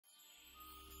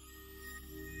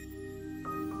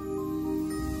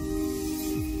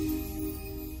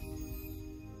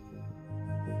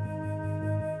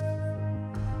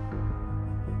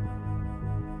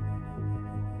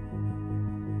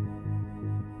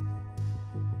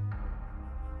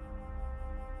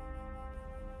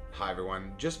Hi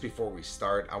everyone, just before we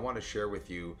start, I want to share with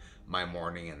you my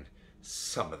morning and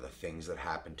some of the things that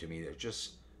happened to me. They're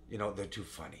just, they're too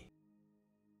funny.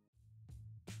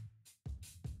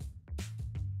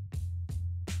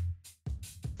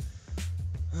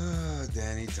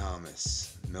 Danny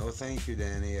Thomas. No thank you,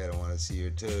 Danny. I don't want to see your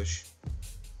tush.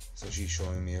 So she's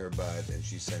showing me her butt and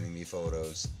she's sending me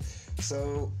photos.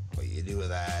 So what you do with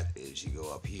that is you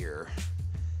go up here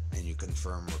and you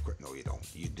confirm request. No, you don't.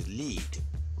 You delete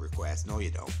request. No,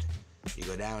 you don't. You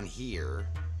go down here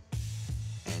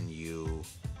and you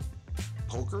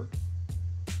poke her.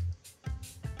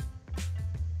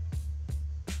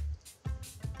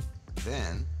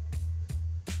 Then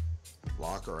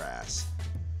block her ass.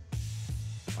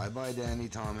 Bye bye, Danny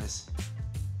Thomas.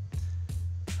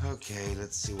 Okay,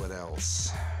 let's see what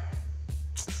else.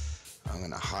 I'm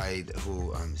gonna hide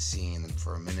who I'm seeing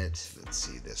for a minute. Let's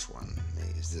see this one.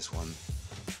 Is this one?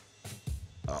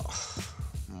 Oh,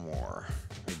 more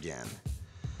again.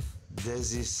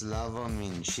 Desislava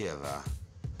Mincheva.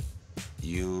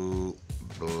 You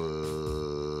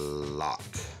block.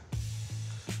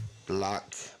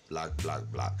 Block, block,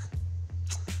 block, block.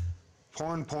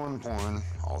 Porn, porn, porn,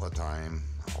 all the time,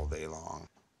 all day long.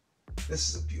 This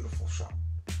is a beautiful shot.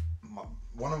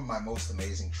 One of my most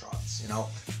amazing shots,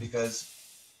 because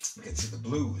you can see the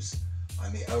blues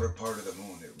on the outer part of the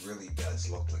moon. It really does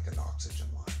look like an oxygen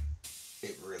line.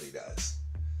 It really does.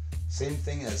 Same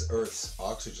thing as Earth's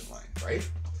oxygen line, right?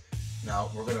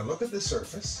 Now, we're going to look at the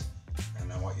surface,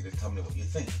 and I want you to tell me what you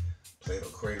think. Plato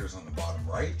craters on the bottom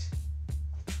right.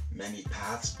 Many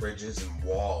paths, bridges, and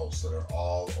walls that are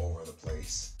all over the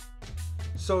place.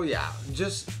 So yeah,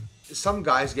 just some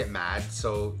guys get mad,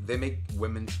 so they make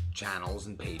women's channels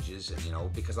and pages,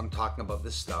 and because I'm talking about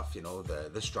this stuff,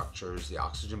 the structures, the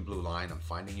oxygen blue line, I'm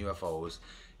finding UFOs.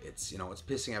 It's it's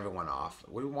pissing everyone off.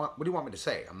 What do you want me to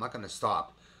say? I'm not going to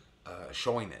stop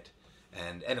showing it.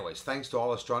 And anyways, thanks to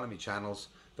all astronomy channels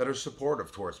that are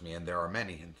supportive towards me, and there are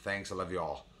many, and thanks, I love you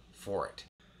all for it.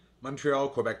 Montreal,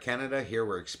 Quebec, Canada. Here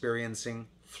we're experiencing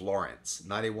Florence.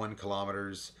 91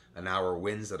 kilometers an hour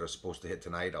winds that are supposed to hit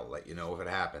tonight. I'll let you know if it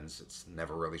happens. It's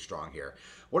never really strong here.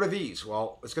 What are these?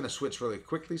 Well, it's going to switch really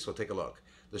quickly, so take a look.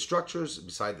 The structures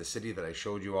beside the city that I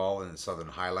showed you all in the Southern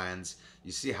Highlands,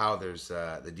 you see how there's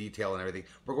the detail and everything.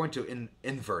 We're going to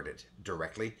invert it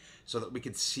directly so that we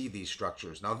can see these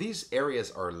structures. Now, these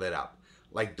areas are lit up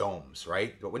like domes,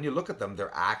 right? But when you look at them,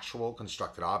 they're actual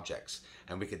constructed objects.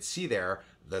 And we can see there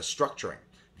the structuring.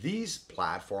 These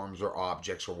platforms or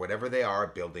objects or whatever they are,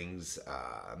 buildings,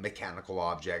 mechanical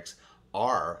objects,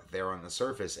 are there on the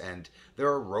surface. And there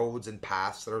are roads and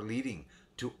paths that are leading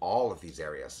to all of these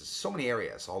areas. There's so many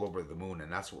areas all over the moon,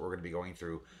 and that's what we're going to be going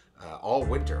through all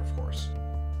winter, of course.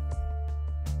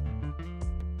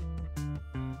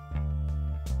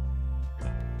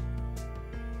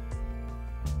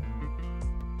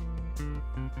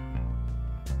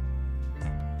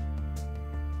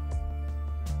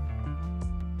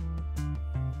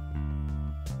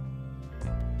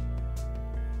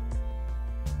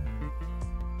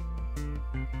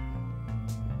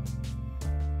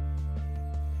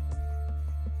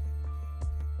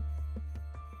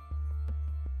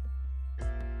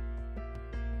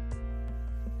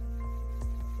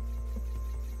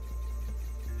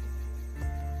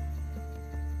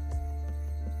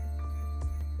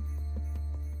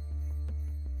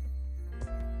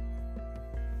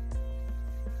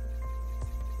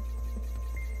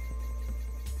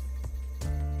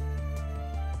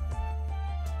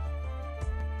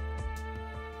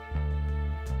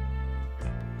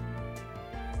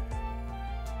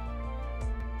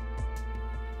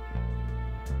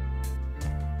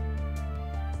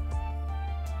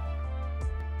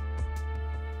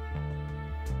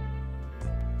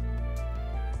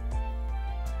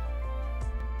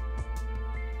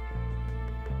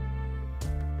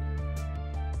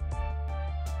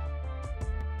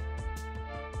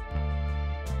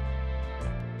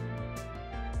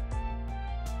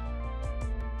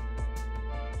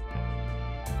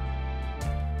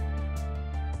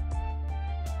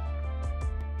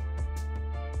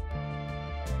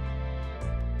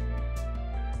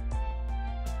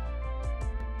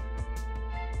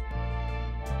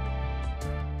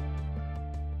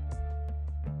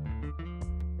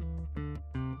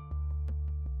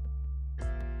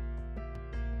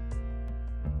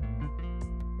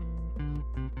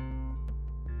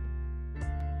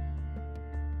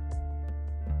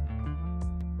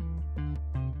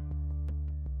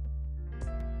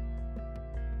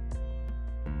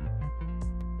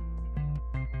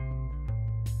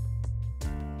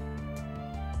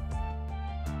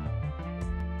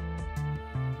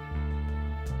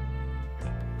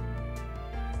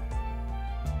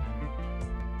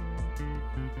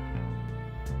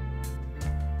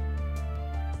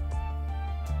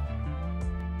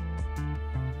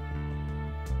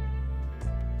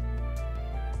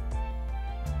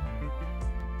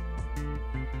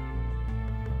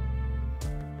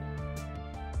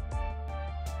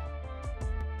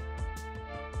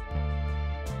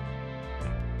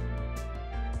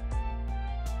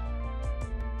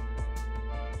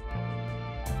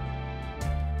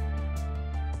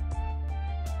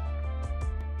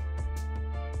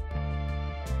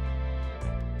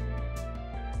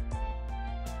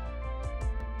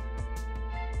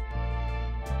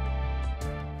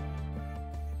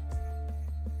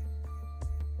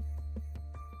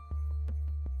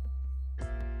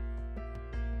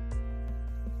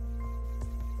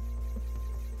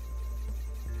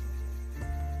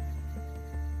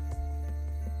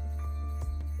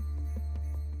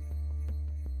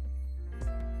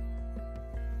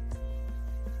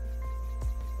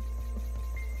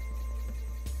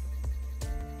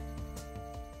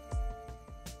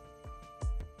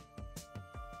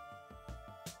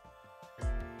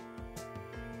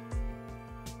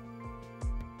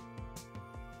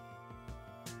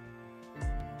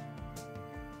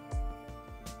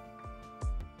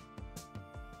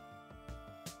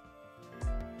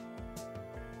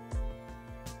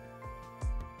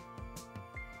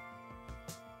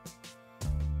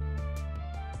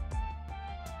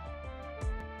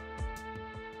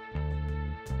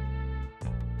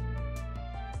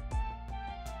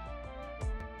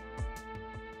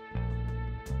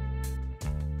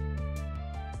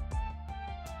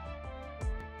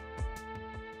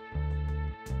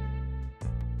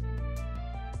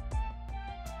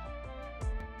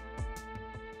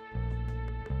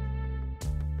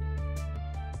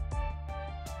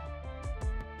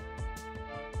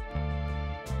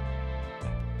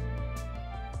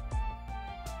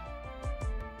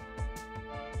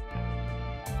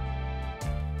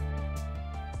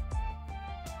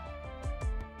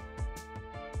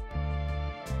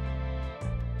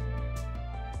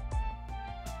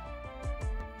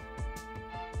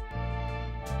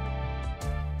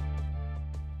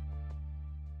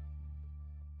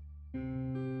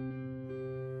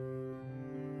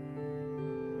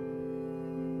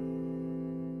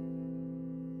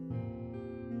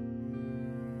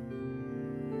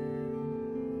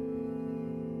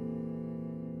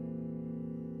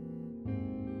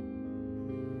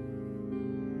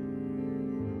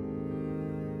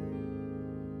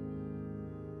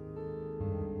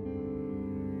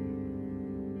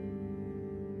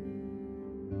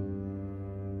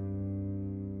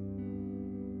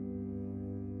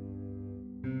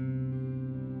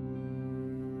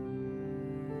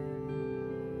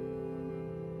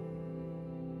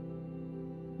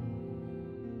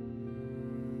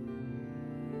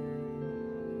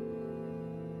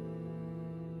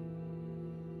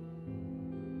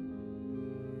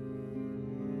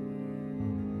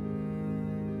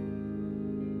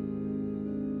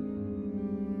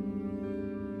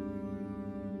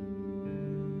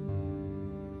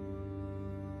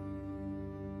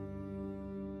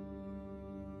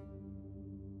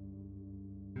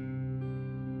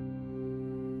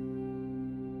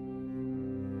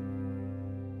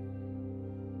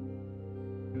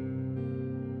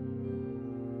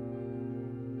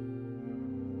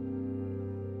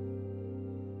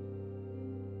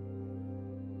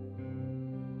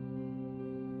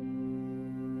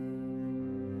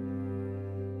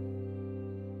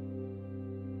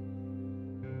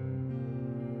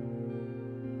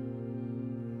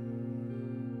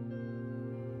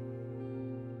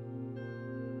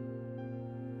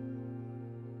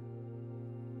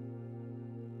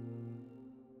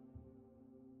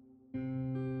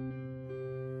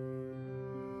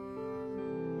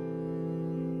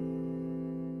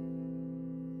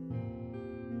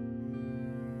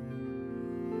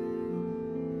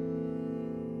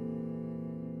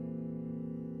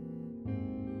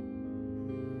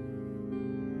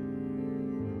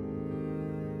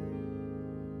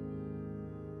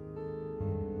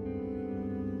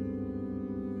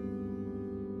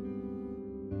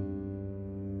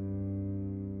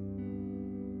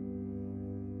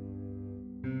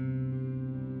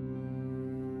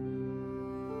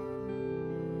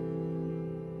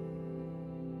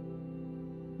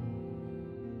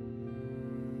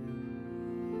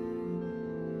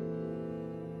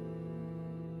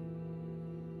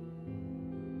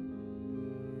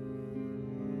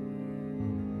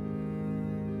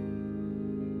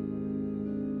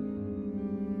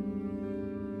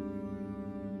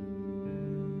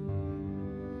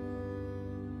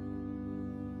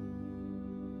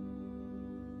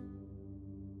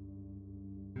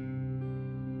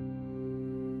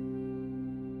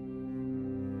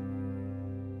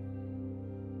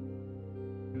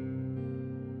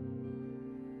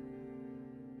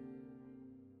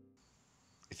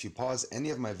 if you pause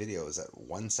any of my videos at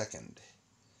 1 second,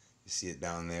 you see it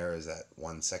down there is at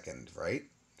 1 second, right?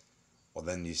 Well,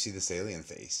 then you see this alien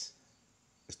face.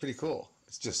 It's pretty cool.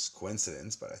 It's just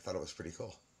coincidence, but I thought it was pretty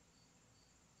cool.